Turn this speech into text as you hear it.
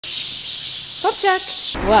Bump check.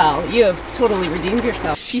 Wow, you have totally redeemed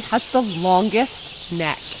yourself. She has the longest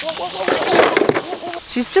neck.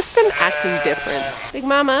 She's just been acting different. Big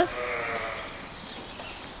Mama.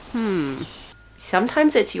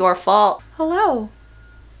 Sometimes it's your fault. Hello.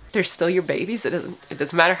 They're still your babies. It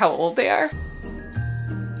doesn't matter how old they are.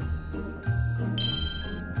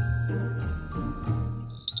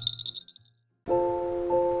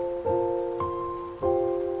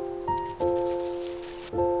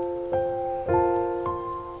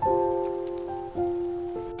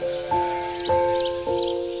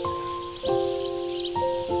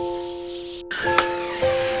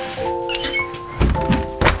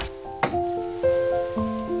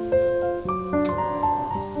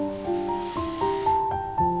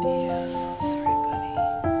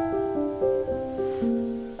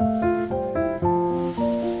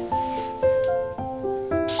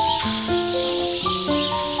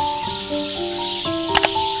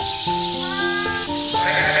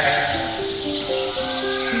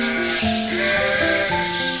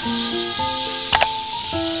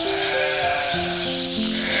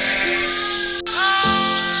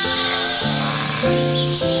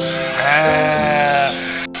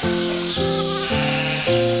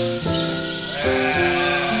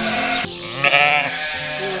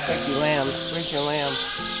 Where's your lamb?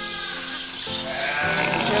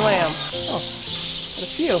 Where's your lamb? Oh, got a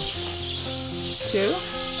few. 2.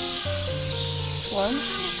 1. 1.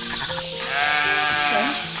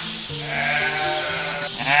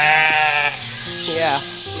 Yeah.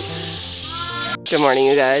 Good morning,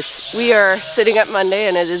 you guys. We are sitting up Monday,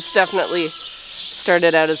 and it is definitely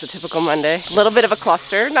started out as a typical Monday. A little bit of a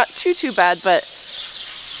cluster, not too bad, but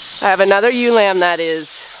I have another ewe lamb that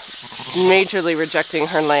is majorly rejecting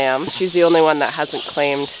her lamb. She's the only one that hasn't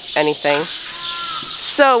claimed anything.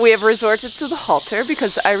 So we have resorted to the halter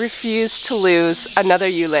because I refuse to lose another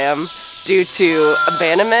ewe lamb due to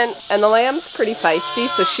abandonment. And the lamb's pretty feisty,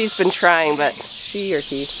 so she's been trying, but she's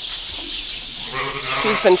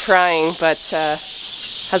been trying, but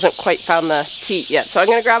hasn't quite found the teat yet. So I'm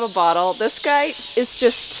gonna grab a bottle. This guy is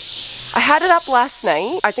just, I had it up last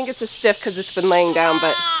night. I think it's just stiff because it's been laying down,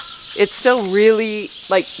 but it's still really,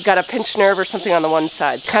 like, got a pinched nerve or something on the one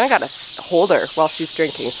side. Kind of got to hold her while she's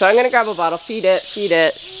drinking. So I'm going to grab a bottle, feed it.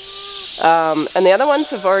 And the other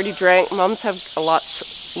ones have already drank. Mums have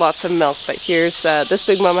lots of milk. But here's, this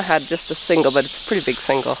big mama had just a single, but it's a pretty big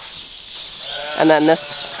single. And then this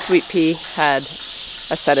sweet pea had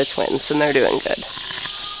a set of twins, and they're doing good.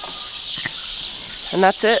 And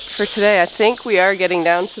that's it for today. I think we are getting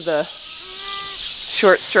down to the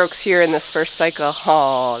short strokes here in this first cycle.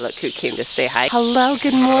 Oh, look who came to say hi. Hello,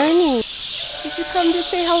 good morning. Did you come to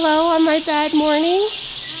say hello on my bad morning?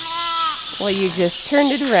 Well, you just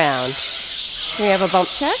turned it around. Can we have a bump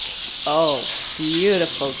check? Oh,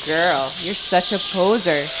 beautiful girl. You're such a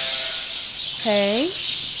poser. Hey,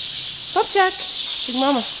 bump check. Big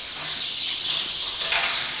mama.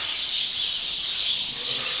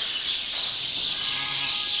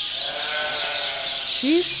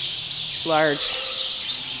 She's large.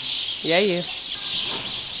 Yeah, you.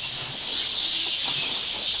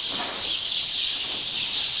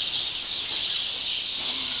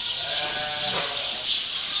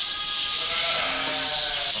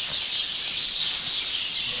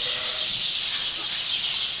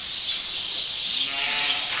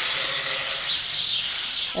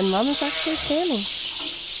 And Mama's actually standing.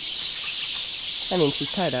 I mean,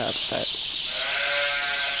 she's tied up, but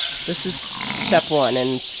this is step 1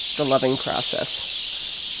 in the loving process.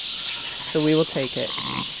 So we will take it.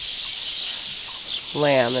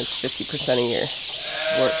 Lamb is 50% of your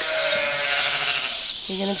work.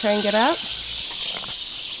 You gonna try and get out?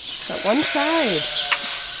 It's at one side.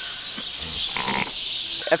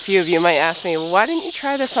 A few of you might ask me, why didn't you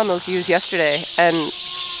try this on those ewes yesterday? And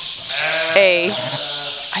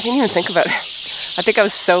I didn't even think about it. I think I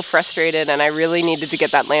was so frustrated and I really needed to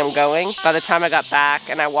get that lamb going. By the time I got back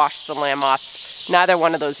and I washed the lamb off, neither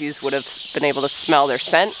one of those ewes would have been able to smell their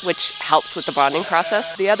scent, which helps with the bonding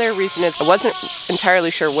process. The other reason is I wasn't entirely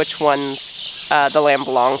sure which one the lamb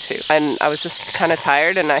belonged to. And I was just kind of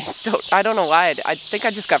tired, and I don't know why. I think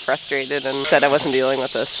I just got frustrated and said I wasn't dealing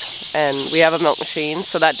with this. And we have a milk machine,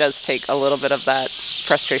 so that does take a little bit of that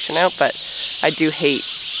frustration out, but I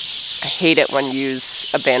hate it when ewes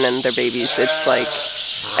abandon their babies. It's like,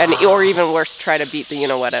 or even worse, try to beat the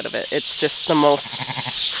you-know-what out of it. It's just the most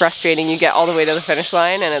frustrating. You get all the way to the finish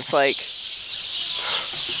line and it's like,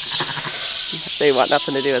 they want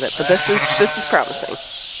nothing to do with it. But this is promising.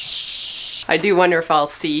 I do wonder if I'll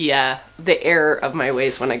see the error of my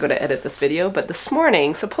ways when I go to edit this video, but this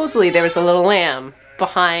morning, supposedly there was a little lamb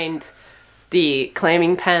behind the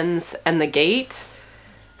clamming pens and the gate.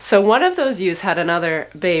 So one of those ewes had another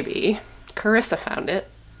baby. Carissa found it.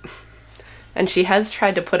 And she has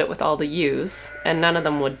tried to put it with all the ewes, and none of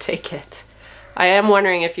them would take it. I am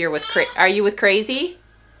wondering if you're with are you with Crazy?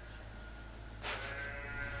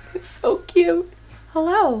 It's so cute.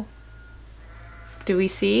 Hello. Do we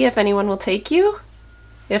see if anyone will take you?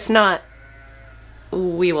 If not,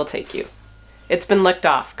 we will take you. It's been licked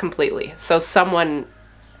off completely. So someone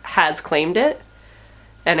has claimed it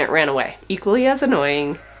and it ran away. Equally as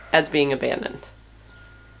annoying as being abandoned.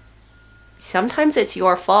 Sometimes it's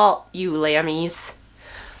your fault, you lammies.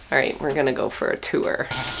 All right, we're gonna go for a tour.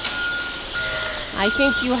 I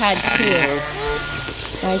think you had 2.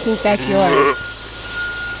 I think that's yours.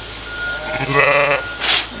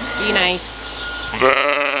 Be nice.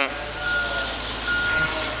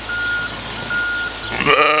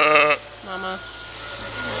 Mama.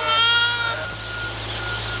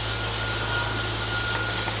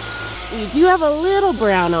 You do have a little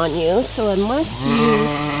brown on you, so unless you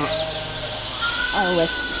are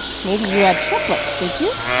with, maybe you had triplets, did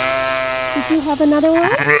you? Did you have another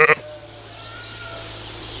one?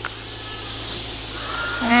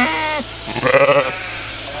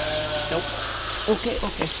 Nope. Okay,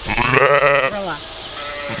 okay. Relax.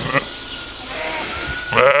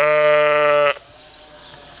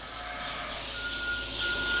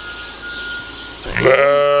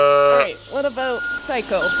 Alright, what about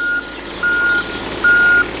Psycho?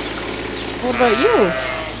 What about you?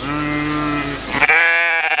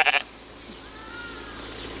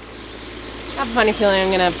 I have a funny feeling I'm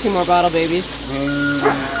gonna have 2 more bottle babies.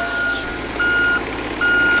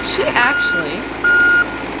 She actually,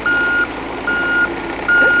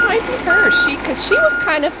 this might be her. Because she was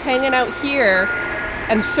kind of hanging out here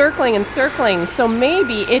and circling, so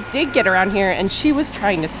maybe it did get around here and she was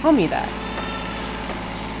trying to tell me that.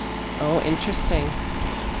 Oh, interesting.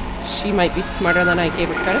 She might be smarter than I gave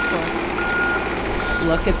her credit for.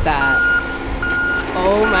 Look at that.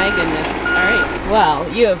 Oh my goodness. Alright, well,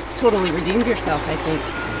 you have totally redeemed yourself, I think.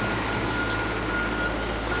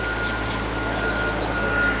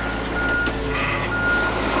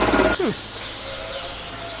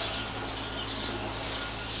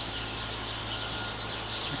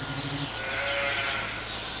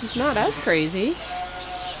 She's not as crazy.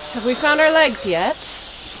 Have we found our legs yet?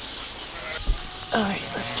 Alright,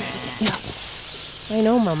 let's try it again. Yeah. I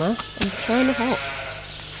know, Mama. I'm trying to help.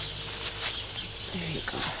 There you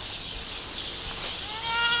go.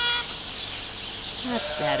 That's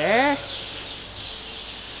better.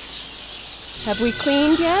 Have we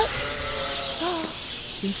cleaned yet? Oh,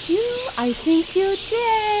 did you? I think you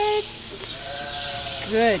did.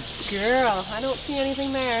 Good girl. I don't see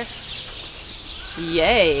anything there.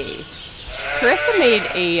 Yay. Carissa made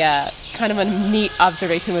a kind of a neat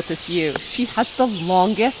observation with this ewe. She has the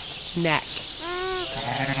longest neck.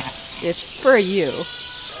 If for a ewe,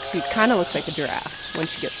 she kind of looks like a giraffe when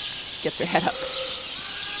she gets her head up.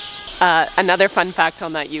 Another fun fact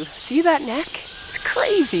on that ewe. See that neck? It's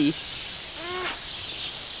crazy.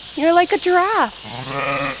 You're like a giraffe.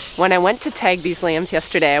 When I went to tag these lambs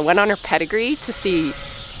yesterday, I went on her pedigree to see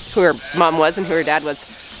who her mom was and who her dad was.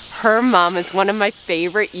 Her mom is one of my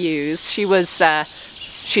favorite ewes. She was,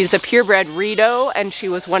 she's a purebred Rito, and she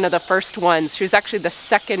was one of the first ones. She was actually the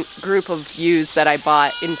second group of ewes that I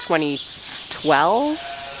bought in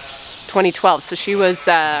 2012. So she was,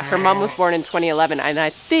 her mom was born in 2011, and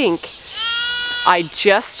I think I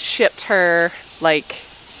just shipped her, like,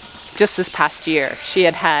 just this past year. She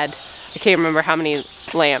had, I can't remember how many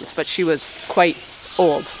lambs, but she was quite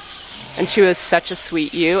old. And she was such a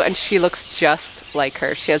sweet ewe, and she looks just like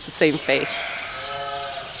her. She has the same face.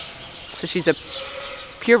 So she's a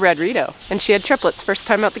purebred Rito. And she had triplets first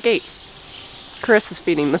time out the gate. Carissa's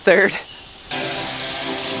feeding the third.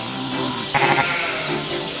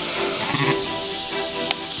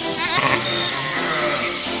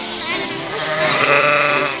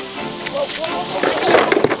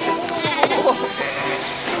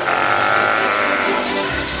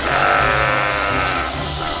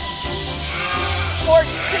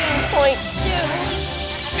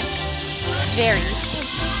 Very.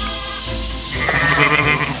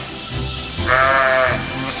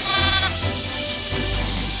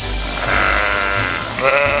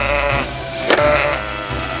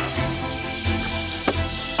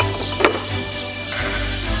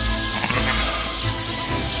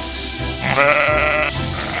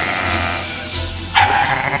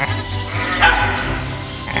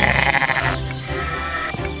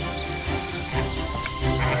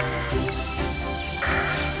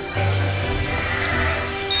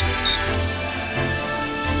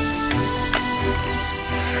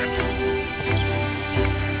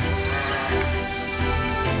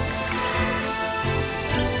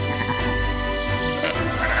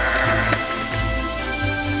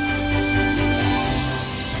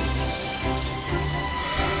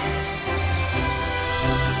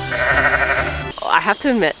 I have to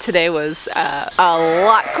admit, today was a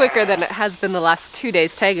lot quicker than it has been the last 2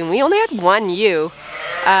 days tagging. We only had one ewe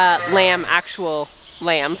lamb, actual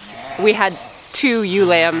lambs. We had 2 ewe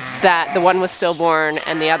lambs that the one was stillborn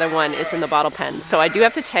and the other one is in the bottle pen. So I do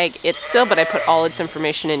have to tag it still, but I put all its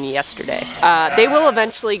information in yesterday. They will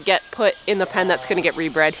eventually get put in the pen that's going to get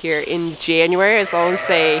rebred here in January. As long as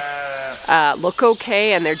they look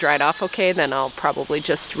okay and they're dried off okay, then I'll probably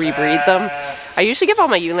just rebreed them. I usually give all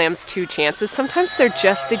my ewe lambs 2 chances. Sometimes they're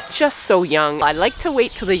just so young. I like to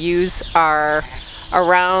wait till the ewes are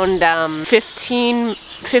around 15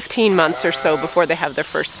 months or so before they have their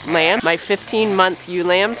first lamb. My 15-month ewe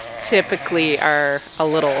lambs typically are a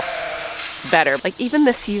little better. Like even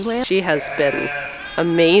this ewe lamb, she has been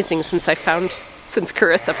amazing since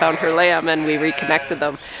Carissa found her lamb and we reconnected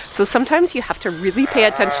them. So sometimes you have to really pay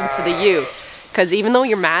attention to the ewe, because even though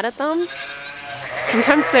you're mad at them,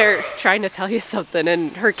 sometimes they're trying to tell you something.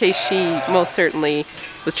 In her case, she most certainly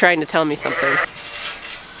was trying to tell me something.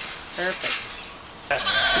 Perfect.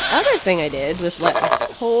 The other thing I did was let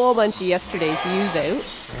a whole bunch of yesterday's ewes out.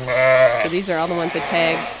 So these are all the ones I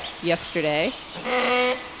tagged yesterday.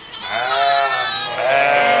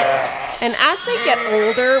 And as they get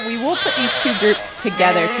older, we will put these 2 groups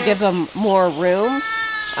together to give them more room.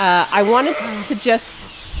 I wanted to just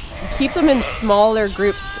keep them in smaller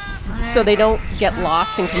groups so they don't get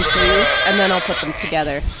lost and confused, and then I'll put them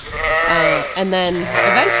together. And then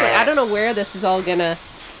eventually, I don't know where this is all gonna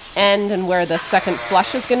end and where the second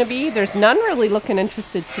flush is gonna be. There's none really looking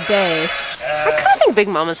interested today. I kind of think Big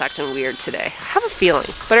Mama's acting weird today. I have a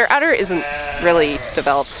feeling. But her udder isn't really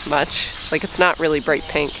developed much. Like, it's not really bright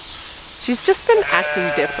pink. She's just been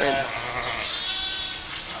acting different.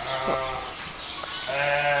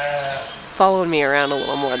 Following me around a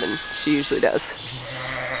little more than she usually does.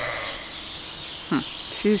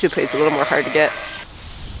 She usually plays a little more hard to get.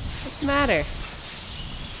 What's the matter?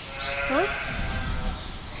 Huh?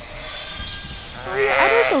 Oh, your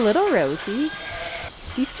udder's a little rosy.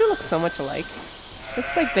 These 2 look so much alike.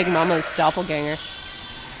 This is like Big Mama's doppelganger.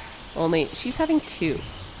 Only she's having 2.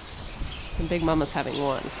 And Big Mama's having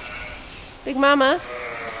 1. Big Mama.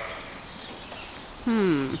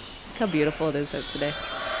 Look how beautiful it is out today.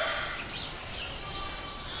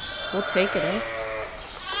 We'll take it, eh?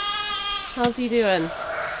 How's he doing?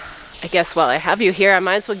 I guess while I have you here, I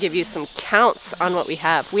might as well give you some counts on what we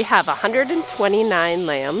have. We have 129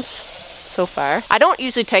 lambs so far. I don't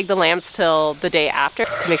usually tag the lambs till the day after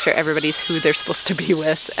to make sure everybody's who they're supposed to be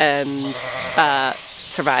with and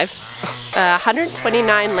survive.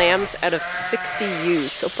 129 lambs out of 60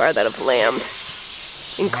 ewes so far that have lambed,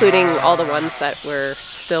 including all the ones that were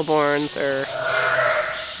stillborns or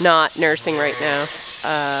not nursing right now.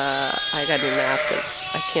 I gotta do math because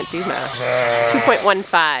I can't do math.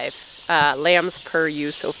 2.15 lambs per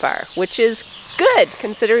ewe so far, which is good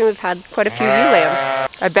considering we've had quite a few ewe lambs.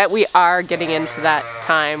 I bet we are getting into that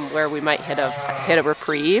time where we might hit a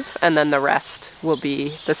reprieve, and then the rest will be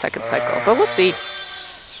the second cycle, but we'll see.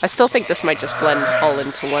 I still think this might just blend all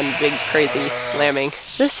into one big crazy lambing.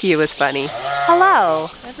 This ewe is funny. Hello.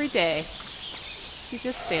 Every day. She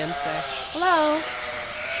just stands there. Hello.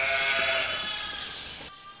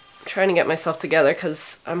 I'm trying to get myself together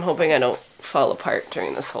because I'm hoping I don't fall apart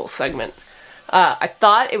during this whole segment. I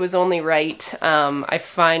thought it was only right. I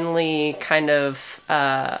finally kind of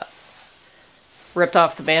ripped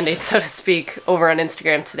off the band-aid, so to speak, over on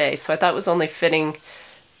Instagram today. So I thought it was only fitting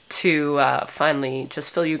to finally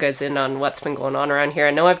just fill you guys in on what's been going on around here.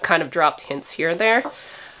 I know I've kind of dropped hints here and there,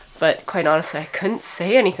 but quite honestly, I couldn't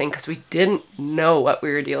say anything because we didn't know what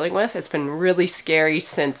we were dealing with. It's been really scary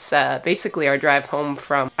since basically our drive home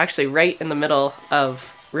from actually right in the middle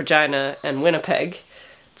of Regina and Winnipeg.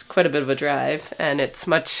 It's quite a bit of a drive, and it's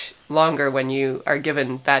much longer when you are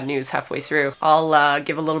given bad news halfway through. I'll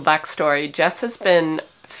give a little backstory. Jess has been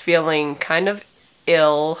feeling kind of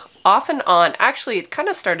ill off and on. Actually, it kind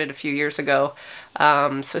of started a few years ago.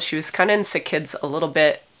 So she was kind of in sick kids a little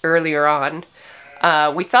bit earlier on.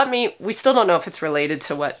 We thought we still don't know if it's related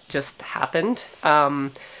to what just happened,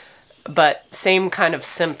 but same kind of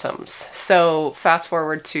symptoms. So fast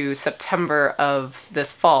forward to September of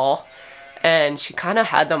this fall, and she kind of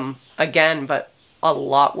had them again, but a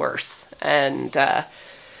lot worse. And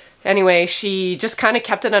anyway, she just kind of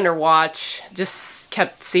kept it under watch, just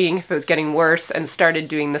kept seeing if it was getting worse, and started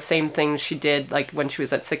doing the same things she did like when she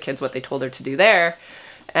was at Sick Kids, what they told her to do there,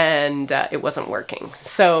 and it wasn't working.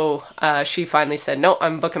 So she finally said, no,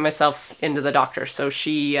 I'm booking myself into the doctor. So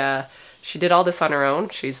she did all this on her own.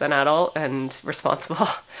 She's an adult and responsible,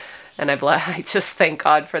 and I just thank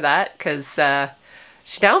God for that, because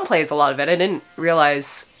she downplays a lot of it. I didn't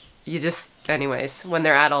realize you just, anyways, when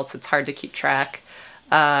they're adults, it's hard to keep track.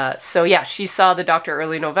 So yeah, she saw the doctor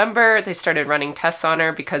early November. They started running tests on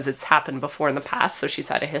her because it's happened before in the past, so she's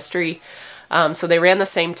had a history. So they ran the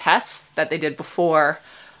same tests that they did before,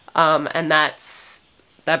 and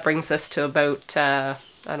that brings us to about, I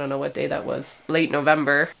don't know what day that was, late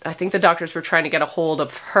November. I think the doctors were trying to get a hold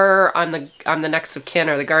of her. I'm the next of kin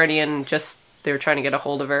or the guardian, just they were trying to get a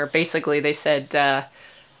hold of her. Basically, they said,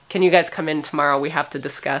 can you guys come in tomorrow? We have to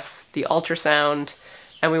discuss the ultrasound,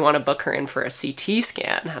 and we want to book her in for a CT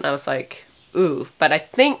scan. And I was like, ooh. But I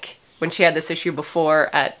think when she had this issue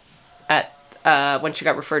before when she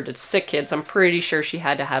got referred to sick kids, I'm pretty sure she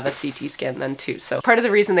had to have a CT scan then too. So part of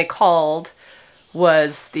the reason they called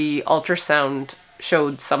was the ultrasound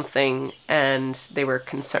showed something and they were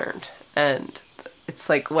concerned. And it's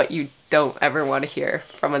like what you don't ever want to hear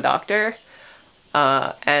from a doctor.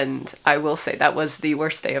 And I will say that was the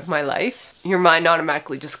worst day of my life. Your mind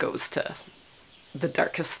automatically just goes to the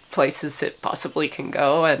darkest places it possibly can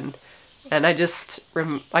go, and I just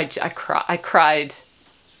I cried.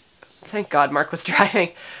 Thank God Mark was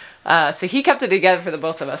driving, so he kept it together for the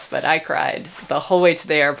both of us, but I cried the whole way to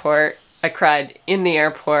the airport. I cried in the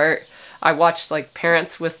airport. I watched like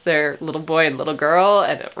parents with their little boy and little girl,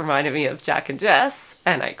 and it reminded me of Jack and Jess,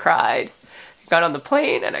 and I cried. Got on the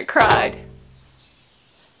plane and I cried.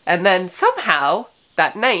 And then somehow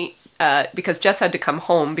that night, because Jess had to come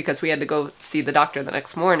home because we had to go see the doctor the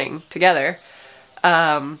next morning together,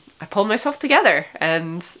 I pulled myself together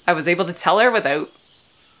and I was able to tell her without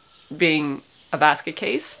being a basket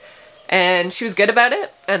case. And she was good about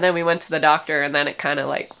it. And then we went to the doctor and then it kind of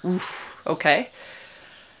like, oof, okay.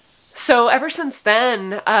 So ever since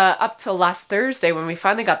then, up till last Thursday when we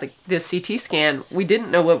finally got the CT scan, we didn't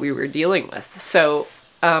know what we were dealing with. So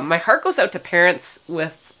my heart goes out to parents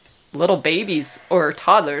with little babies or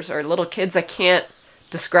toddlers or little kids. I can't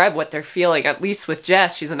describe what they're feeling. At least with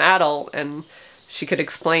Jess, she's an adult and she could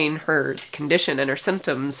explain her condition and her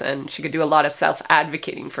symptoms, and she could do a lot of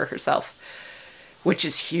self-advocating for herself, which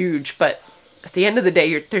is huge. But at the end of the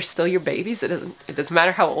day, they're still your babies. It doesn't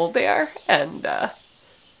matter how old they are. And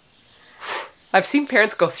I've seen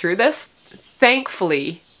parents go through this.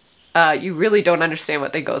 Thankfully, you really don't understand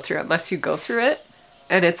what they go through unless you go through it.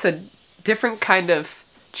 And it's a different kind of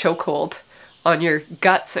chokehold on your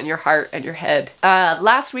guts and your heart and your head.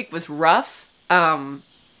 Last week was rough.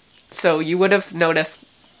 So you would have noticed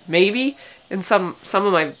maybe in some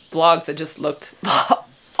of my vlogs it just looked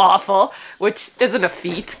awful, which isn't a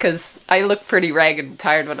feat because I look pretty ragged and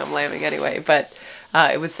tired when I'm lambing anyway. But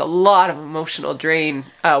it was a lot of emotional drain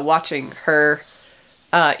watching her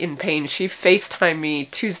in pain. She FaceTimed me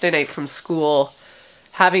Tuesday night from school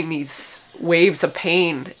having these waves of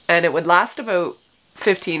pain, and it would last about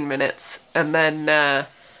 15 minutes, and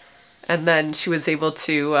then she was able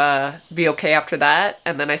to be okay after that.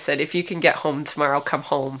 And then I said, if you can get home tomorrow, come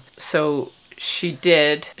home. So she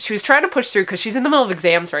did. She was trying to push through because she's in the middle of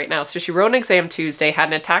exams right now. So she wrote an exam Tuesday, had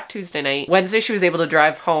an attack Tuesday night. Wednesday she was able to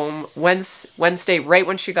drive home. Wednesday, right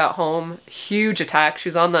when she got home, huge attack. She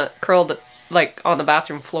was curled like on the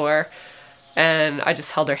bathroom floor, and I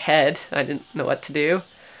just held her head. I didn't know what to do.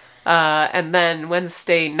 And then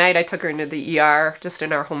Wednesday night I took her into the ER just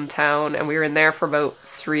in our hometown, and we were in there for about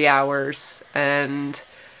 3 hours, and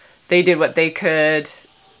they did what they could.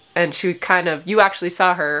 And she kind of, you actually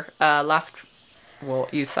saw her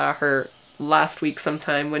you saw her last week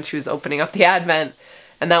sometime when she was opening up the Advent,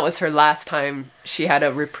 and that was her last time she had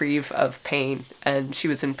a reprieve of pain, and she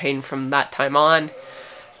was in pain from that time on.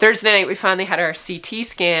 Thursday night we finally had our CT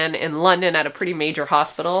scan in London at a pretty major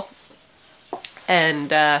hospital,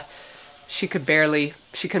 and she couldn't barely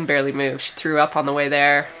move. She threw up on the way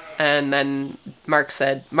there, and then Mark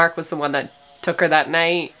was the one that took her that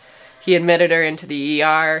night. He admitted her into the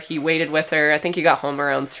ER. He waited with her. I think he got home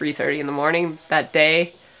around 3:30 in the morning that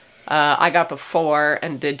day. I got before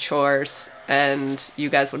and did chores, and you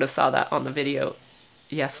guys would have saw that on the video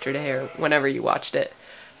yesterday or whenever you watched it.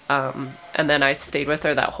 And then I stayed with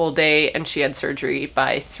her that whole day, and she had surgery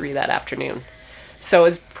by 3 that afternoon. So it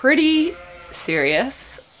was pretty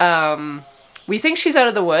serious. We think she's out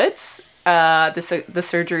of the woods. The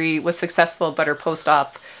surgery was successful, but her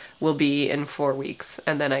post-op will be in 4 weeks,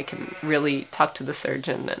 and then I can really talk to the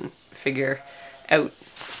surgeon and figure out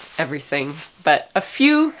everything. But a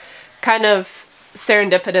few kind of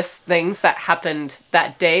serendipitous things that happened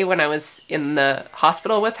that day when I was in the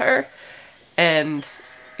hospital with her, and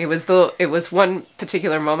it was one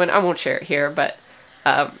particular moment. I won't share it here, but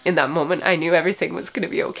in that moment I knew everything was going to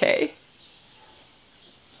be okay.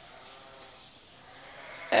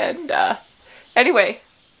 And anyway,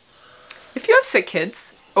 if you have sick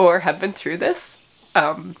kids or have been through this,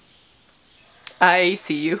 I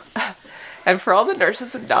see you. And for all the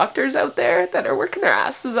nurses and doctors out there that are working their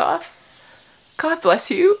asses off, God bless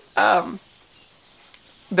you. The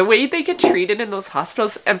way they get treated in those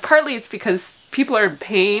hospitals, and partly it's because people are in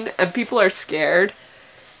pain and people are scared.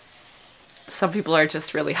 Some people are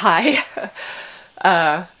just really high.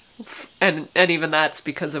 And even that's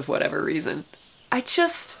because of whatever reason.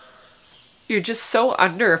 You're just so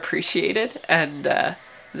underappreciated, and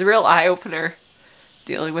it's a real eye-opener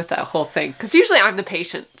dealing with that whole thing. Because usually I'm the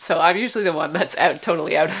patient, so I'm usually the one that's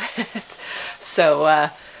totally out of it. So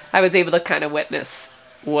I was able to kind of witness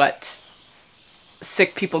what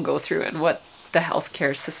sick people go through and what the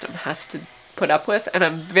healthcare system has to put up with. And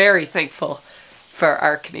I'm very thankful for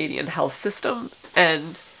our Canadian health system.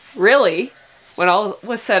 And really, when all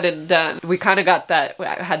was said and done, we kind of got that.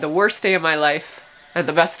 I had the worst day of my life and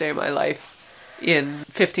the best day of my life in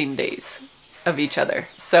 15 days of each other.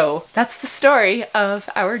 So that's the story of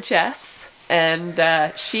our Jess.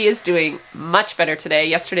 And she is doing much better today.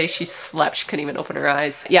 Yesterday she slept, she couldn't even open her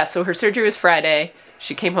eyes. Yeah, so her surgery was Friday.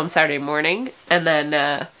 She came home Saturday morning, and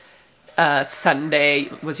then Sunday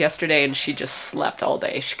was yesterday, and she just slept all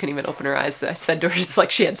day. She couldn't even open her eyes. I said to her, it's like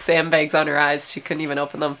she had sandbags on her eyes. She couldn't even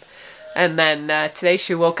open them. And then today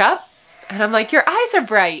she woke up, and I'm like, your eyes are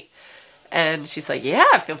bright. And she's like, yeah,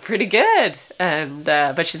 I feel pretty good. And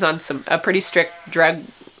but she's on a pretty strict drug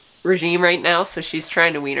regime right now, so she's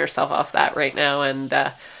trying to wean herself off that right now. And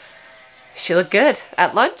she looked good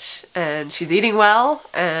at lunch, and she's eating well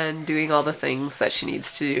and doing all the things that she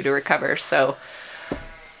needs to do to recover. So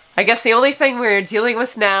I guess the only thing we're dealing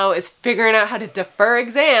with now is figuring out how to defer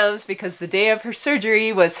exams, because the day of her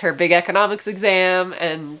surgery was her big economics exam,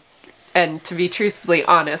 and to be truthfully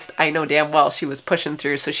honest, I know damn well she was pushing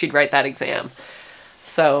through so she'd write that exam.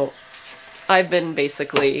 So I've been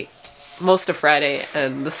basically most of Friday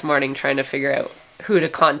and this morning trying to figure out who to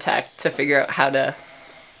contact to figure out how to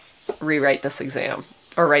rewrite this exam,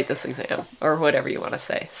 or write this exam, or whatever you want to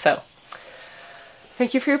say. So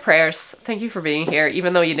thank you for your prayers. Thank you for being here,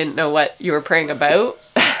 even though you didn't know what you were praying about.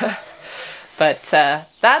 But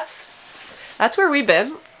that's where we've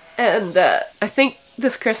been. And I think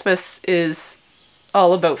this Christmas is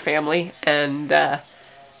all about family and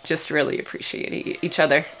just really appreciating each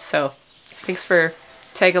other. So thanks for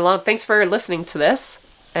tagging along. Thanks for listening to this.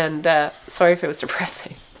 And sorry if it was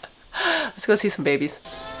depressing. Let's go see some babies.